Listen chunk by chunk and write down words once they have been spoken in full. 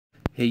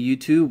Hey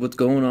YouTube, what's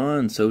going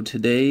on? So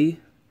today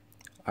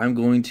I'm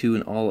going to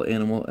an all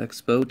animal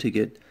expo to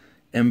get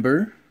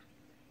Ember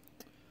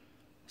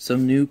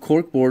some new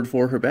corkboard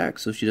for her back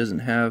so she doesn't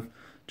have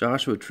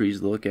Joshua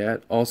trees to look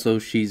at. Also,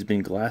 she's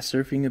been glass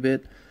surfing a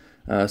bit,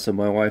 so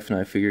my wife and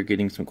I figure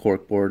getting some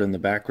corkboard in the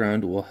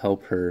background will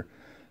help her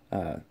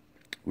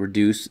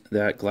reduce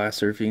that glass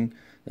surfing,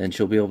 and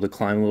she'll be able to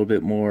climb a little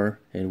bit more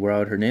and wear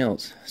out her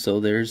nails. So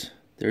there's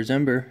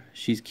Ember.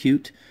 She's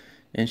cute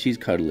and she's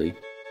cuddly.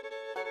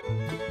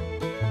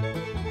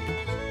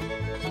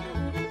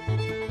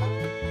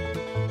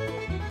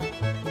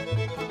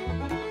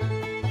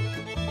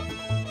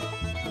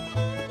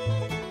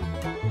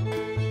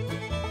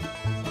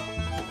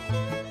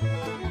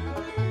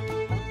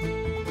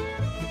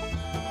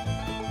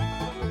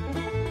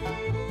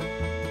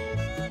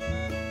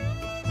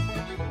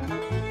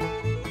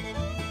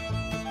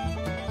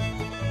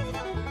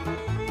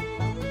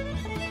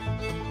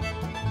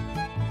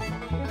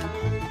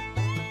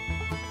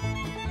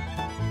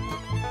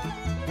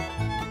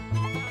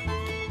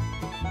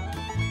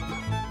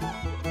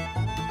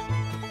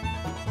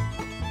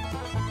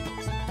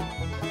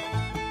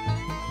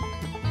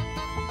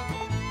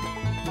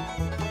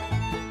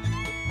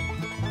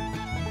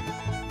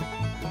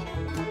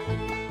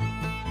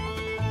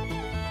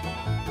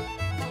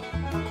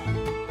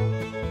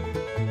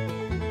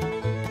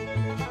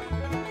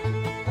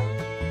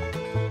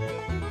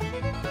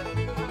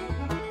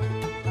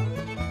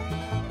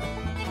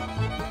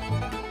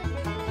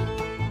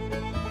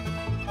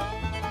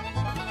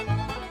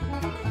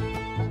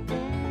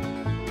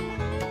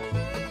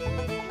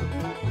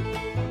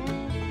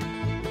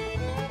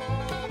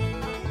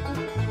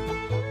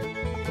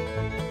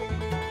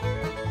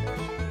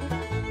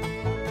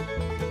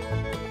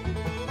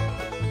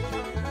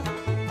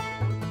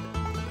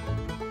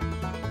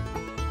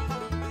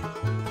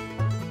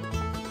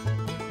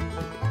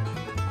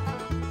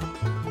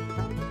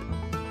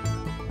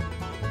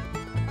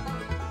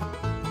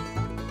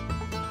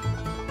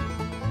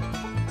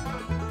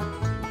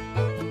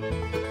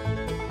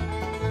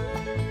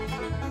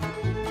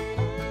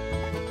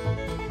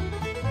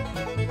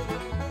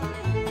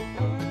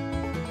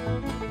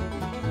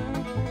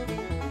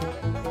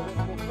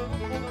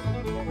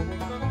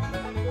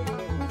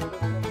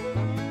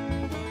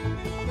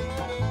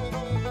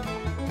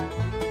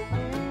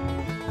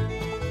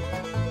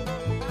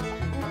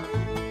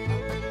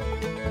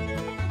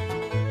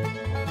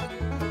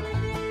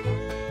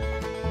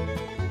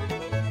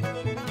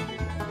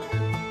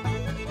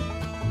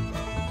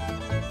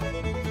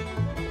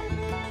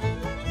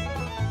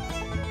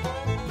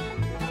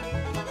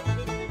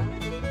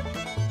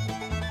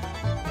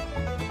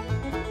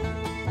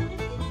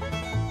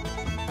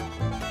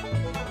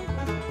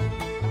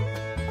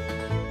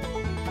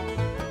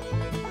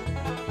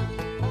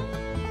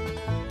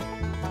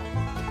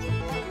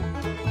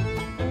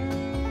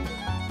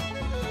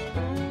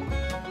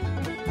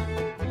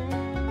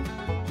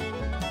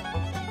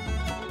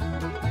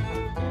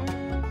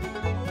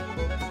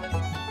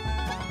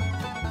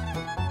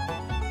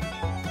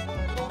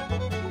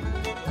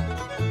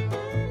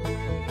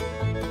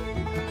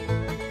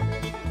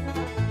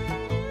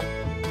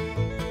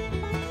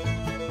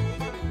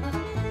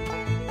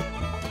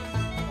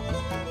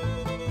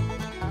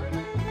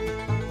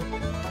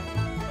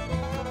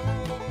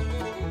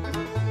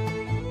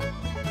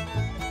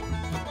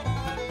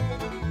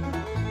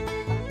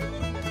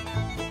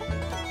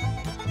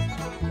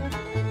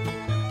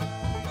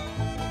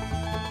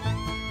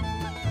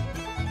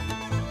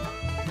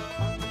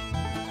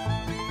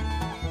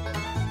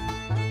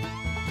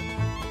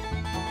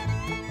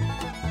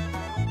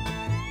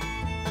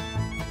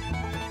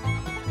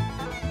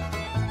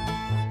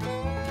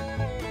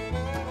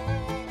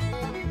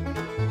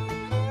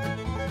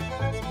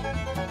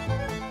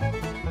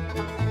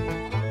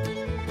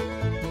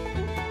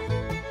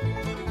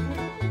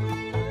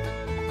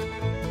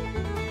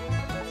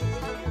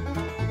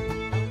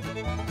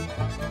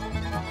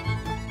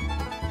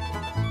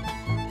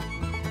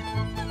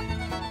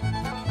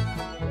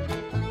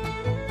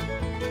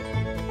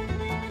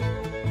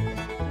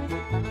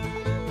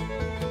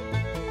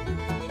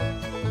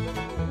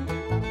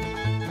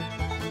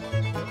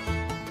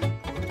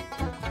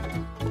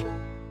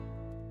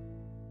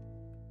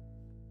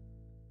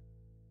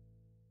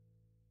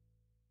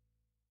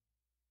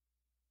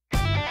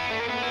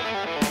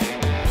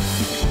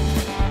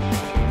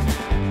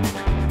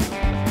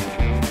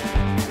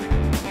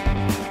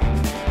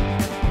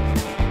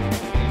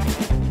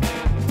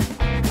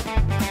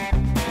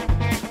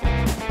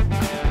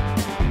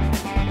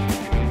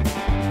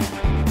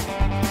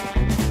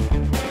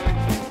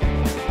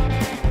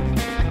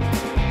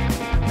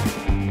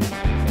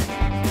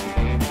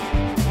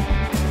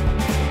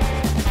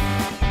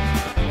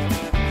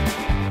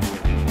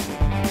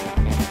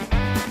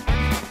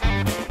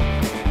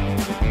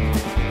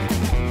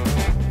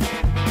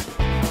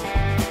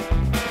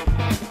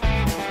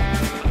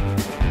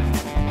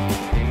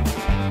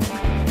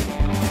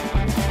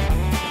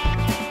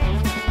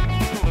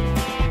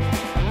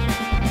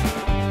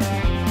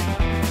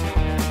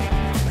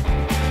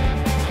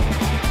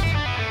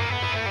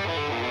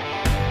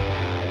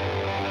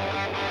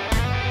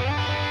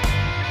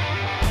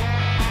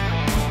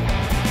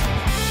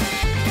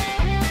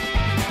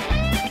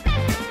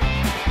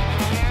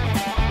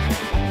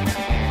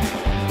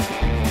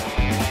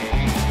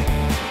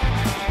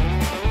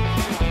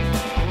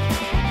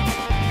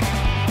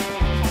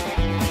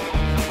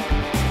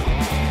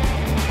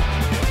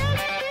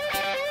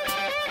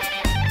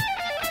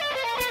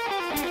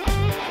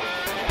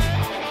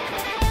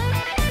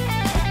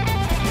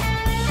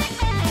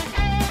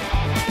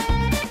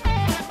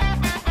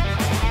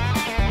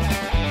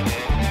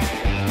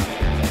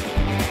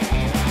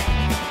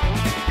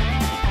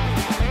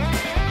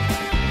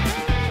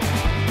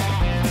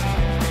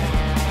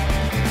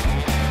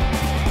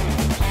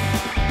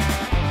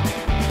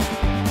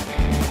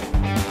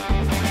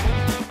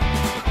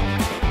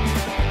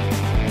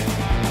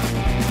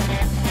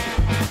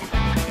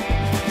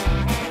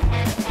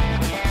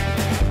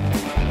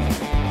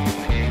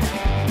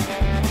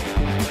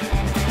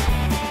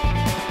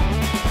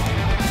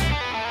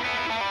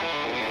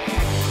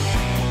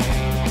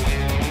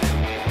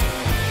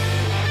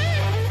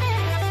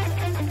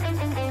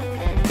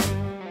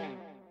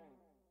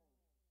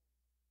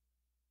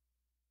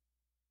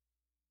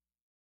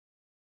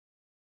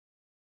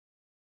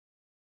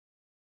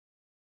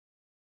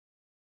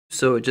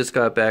 So I just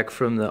got back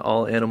from the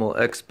All Animal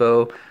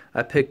Expo.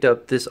 I picked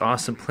up this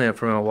awesome plant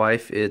for my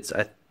wife.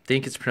 I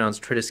think it's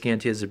pronounced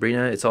Tradescantia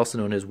zebrina. It's also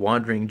known as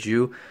Wandering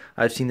Jew.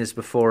 I've seen this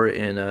before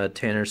in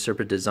Tanner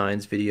Serpent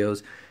Designs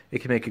videos. It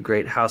can make a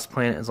great house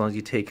plant as long as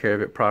you take care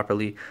of it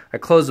properly. I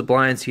closed the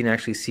blinds so you can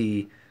actually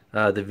see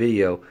the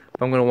video.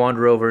 But I'm going to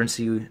wander over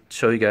and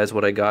show you guys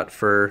what I got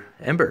for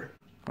Ember.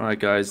 Alright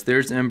guys,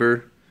 there's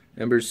Ember.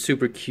 Ember's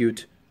super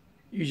cute.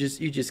 You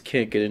just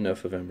can't get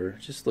enough of Ember.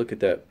 Just look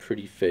at that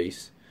pretty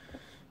face.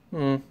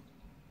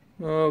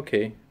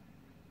 Okay.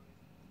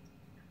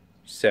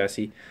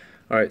 Sassy.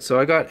 Alright, so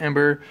I got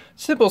Ember.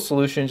 Simple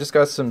solution. Just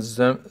got some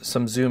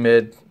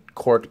ZooMed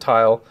Cork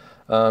Tile.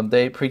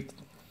 They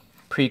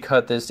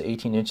pre-cut this to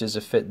 18 inches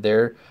to fit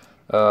their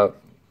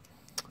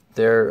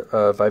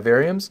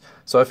vivariums.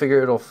 So I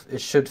figure it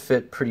should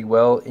fit pretty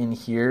well in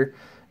here.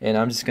 And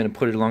I'm just going to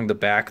put it along the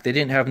back. They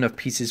didn't have enough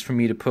pieces for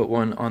me to put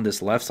one on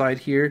this left side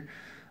here,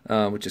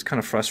 which is kind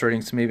of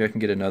frustrating. So maybe I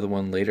can get another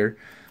one later.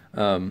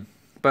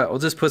 But I'll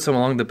just put some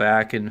along the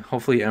back, and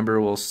hopefully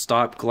Ember will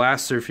stop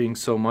glass surfing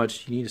so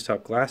much. You need to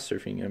stop glass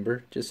surfing,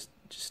 Ember. Just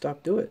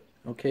stop doing it,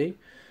 okay?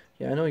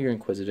 Yeah, I know you're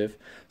inquisitive.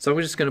 So I'm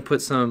just going to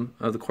put some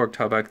of the cork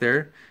tile back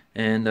there,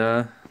 and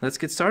let's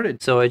get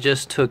started. So I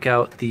just took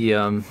out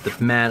the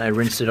mat. I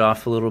rinsed it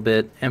off a little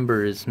bit.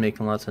 Ember is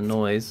making lots of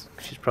noise.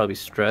 She's probably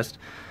stressed.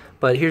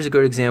 But here's a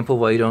good example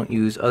why you don't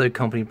use other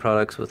company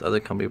products with other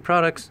company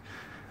products,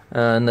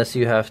 unless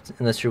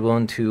you're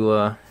willing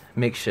to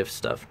makeshift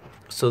stuff.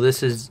 So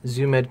this is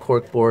ZooMed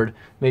cork board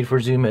made for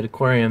ZooMed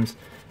aquariums.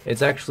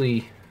 It's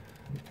actually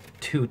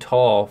too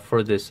tall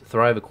for this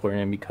Thrive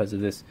aquarium because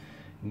of this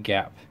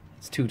gap.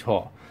 It's too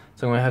tall.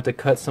 So I'm going to have to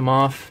cut some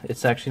off.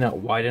 It's actually not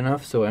wide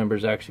enough, so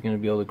Ember's actually going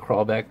to be able to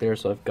crawl back there,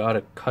 so I've got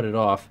to cut it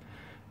off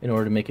in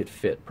order to make it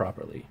fit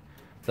properly.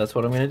 That's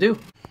what I'm going to do.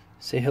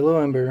 Say hello,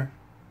 Ember.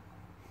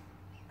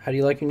 How do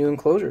you like your new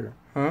enclosure,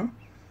 huh?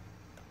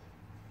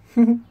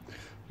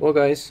 Well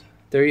guys,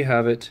 there you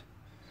have it.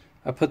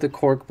 I put the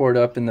cork board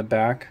up in the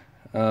back,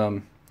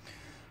 so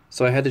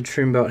I had to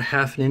trim about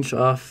 ½ an inch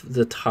off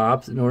the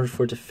top in order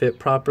for it to fit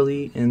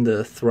properly in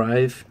the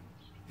Thrive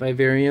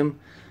vivarium.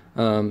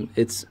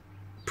 It's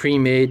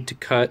pre-made to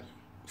cut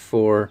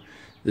for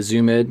the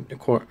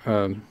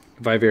ZooMed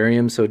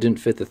vivarium, so it didn't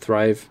fit the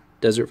Thrive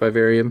desert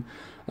vivarium.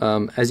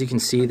 As you can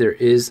see, there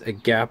is a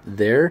gap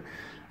there.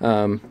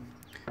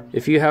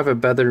 If you have a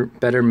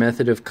better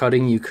method of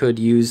cutting, you could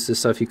use the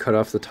stuff you cut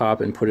off the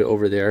top and put it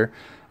over there.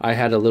 I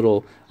had a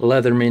little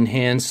Leatherman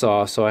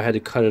handsaw, so I had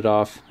to cut it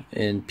off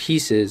in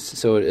pieces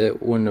so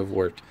it wouldn't have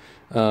worked.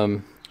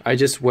 I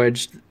just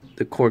wedged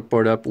the cork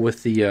board up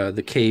with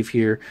the cave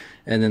here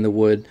and then the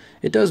wood.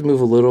 It does move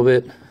a little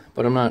bit,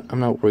 but I'm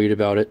not worried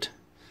about it.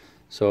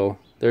 So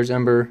there's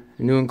Ember,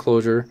 new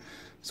enclosure.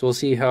 So we'll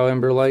see how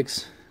Ember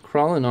likes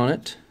crawling on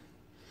it.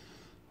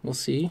 We'll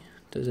see.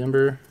 Does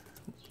Ember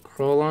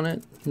crawl on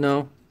it?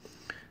 No.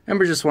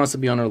 Ember just wants to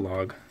be on her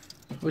log,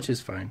 which is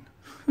fine.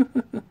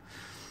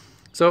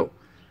 So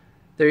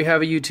there you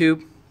have it,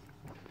 YouTube.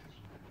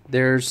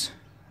 There's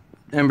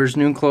Ember's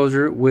new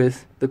enclosure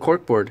with the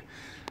cork board.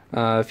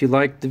 If you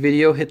liked the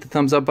video, hit the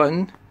thumbs up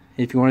button.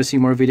 If you want to see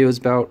more videos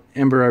about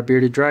Ember, our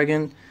bearded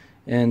dragon,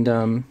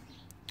 and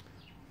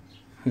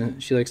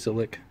she likes to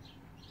lick.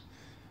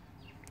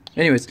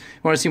 Anyways, if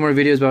you want to see more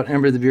videos about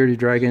Ember the bearded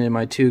dragon and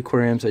my 2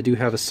 aquariums, I do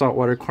have a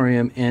saltwater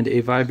aquarium and a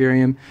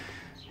vivarium.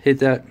 Hit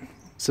that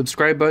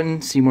subscribe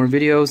button, see more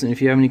videos, and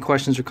if you have any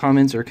questions or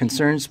comments or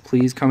concerns,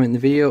 please comment in the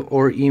video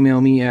or email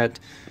me at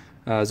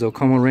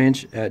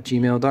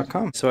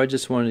zokomoranch@gmail.com. So I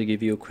just wanted to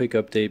give you a quick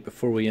update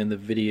before we end the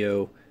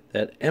video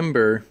that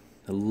Ember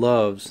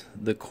loves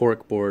the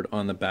cork board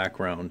on the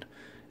background.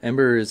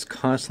 Ember is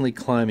constantly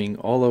climbing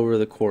all over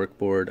the cork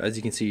board. As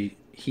you can see,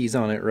 he's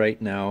on it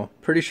right now.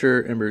 Pretty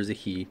sure Ember is a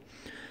he.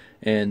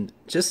 And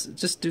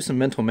just do some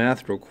mental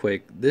math real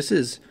quick. This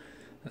is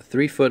a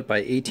 3-foot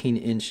by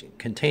 18-inch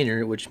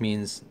container, which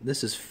means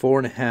this is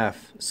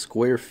 4.5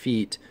 square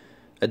feet,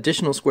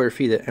 additional square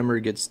feet that Ember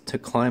gets to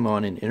climb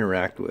on and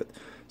interact with.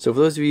 So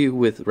for those of you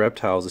with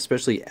reptiles,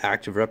 especially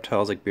active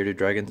reptiles like bearded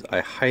dragons, I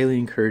highly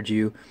encourage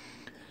you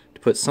to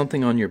put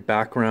something on your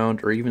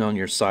background or even on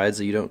your sides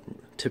that you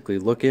don't typically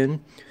look in,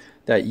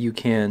 that you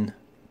can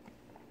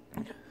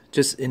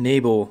just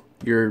enable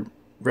your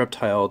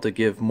reptile to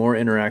give more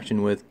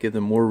interaction with, give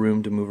them more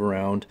room to move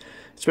around,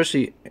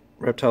 especially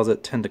reptiles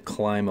that tend to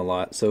climb a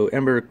lot. So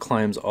Ember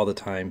climbs all the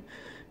time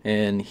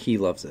and he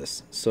loves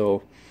this.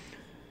 So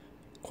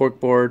cork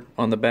board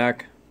on the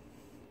back,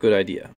 good idea.